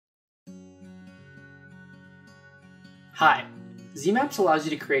Hi, ZeeMaps allows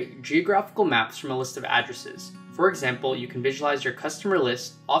you to create geographical maps from a list of addresses. For example, you can visualize your customer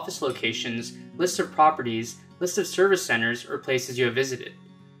list, office locations, list of properties, list of service centers, or places you have visited.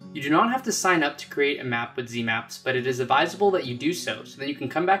 You do not have to sign up to create a map with ZeeMaps, but it is advisable that you do so that you can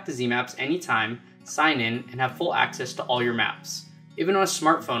come back to ZeeMaps anytime, sign in, and have full access to all your maps, even on a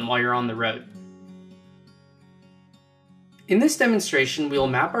smartphone while you're on the road. In this demonstration, we will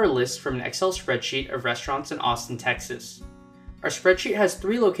map our list from an Excel spreadsheet of restaurants in Austin, Texas. Our spreadsheet has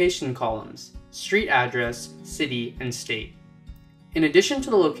 3 location columns: street address, city, and state. In addition to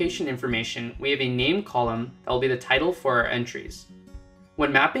the location information, we have a name column that will be the title for our entries.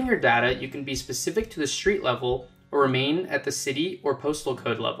 When mapping your data, you can be specific to the street level or remain at the city or postal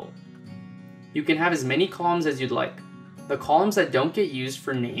code level. You can have as many columns as you'd like. The columns that don't get used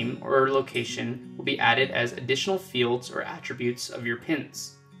for name or location will be added as additional fields or attributes of your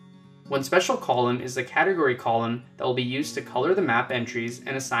pins. One special column is the category column that will be used to color the map entries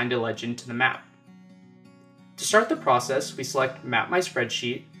and assign a legend to the map. To start the process, we select Map My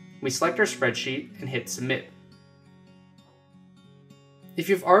Spreadsheet, we select our spreadsheet, and hit Submit. If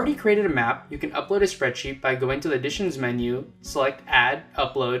you've already created a map, you can upload a spreadsheet by going to the Additions menu, select Add,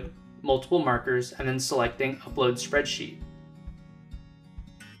 Upload, Multiple Markers, and then selecting Upload Spreadsheet.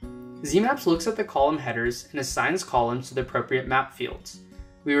 ZeeMaps looks at the column headers and assigns columns to the appropriate map fields.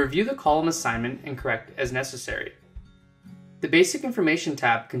 We review the column assignment and correct as necessary. The Basic Information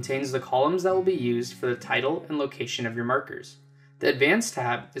tab contains the columns that will be used for the title and location of your markers. The Advanced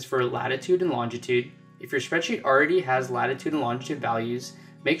tab is for latitude and longitude. If your spreadsheet already has latitude and longitude values,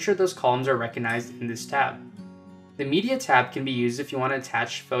 make sure those columns are recognized in this tab. The Media tab can be used if you want to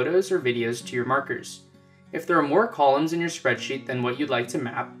attach photos or videos to your markers. If there are more columns in your spreadsheet than what you'd like to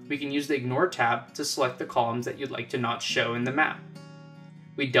map, we can use the Ignore tab to select the columns that you'd like to not show in the map.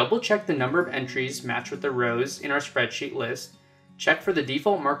 We double check the number of entries match with the rows in our spreadsheet list, check for the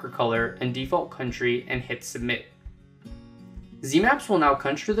default marker color and default country, and hit Submit. ZeeMaps will now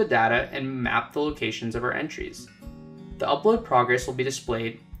crunch through the data and map the locations of our entries. The upload progress will be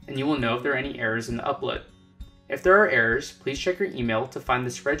displayed, and you will know if there are any errors in the upload. If there are errors, please check your email to find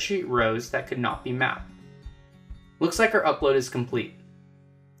the spreadsheet rows that could not be mapped. Looks like our upload is complete.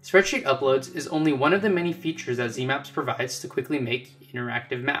 Spreadsheet uploads is only one of the many features that ZeeMaps provides to quickly make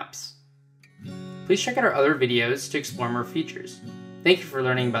interactive maps. Please check out our other videos to explore more features. Thank you for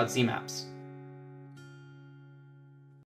learning about ZeeMaps.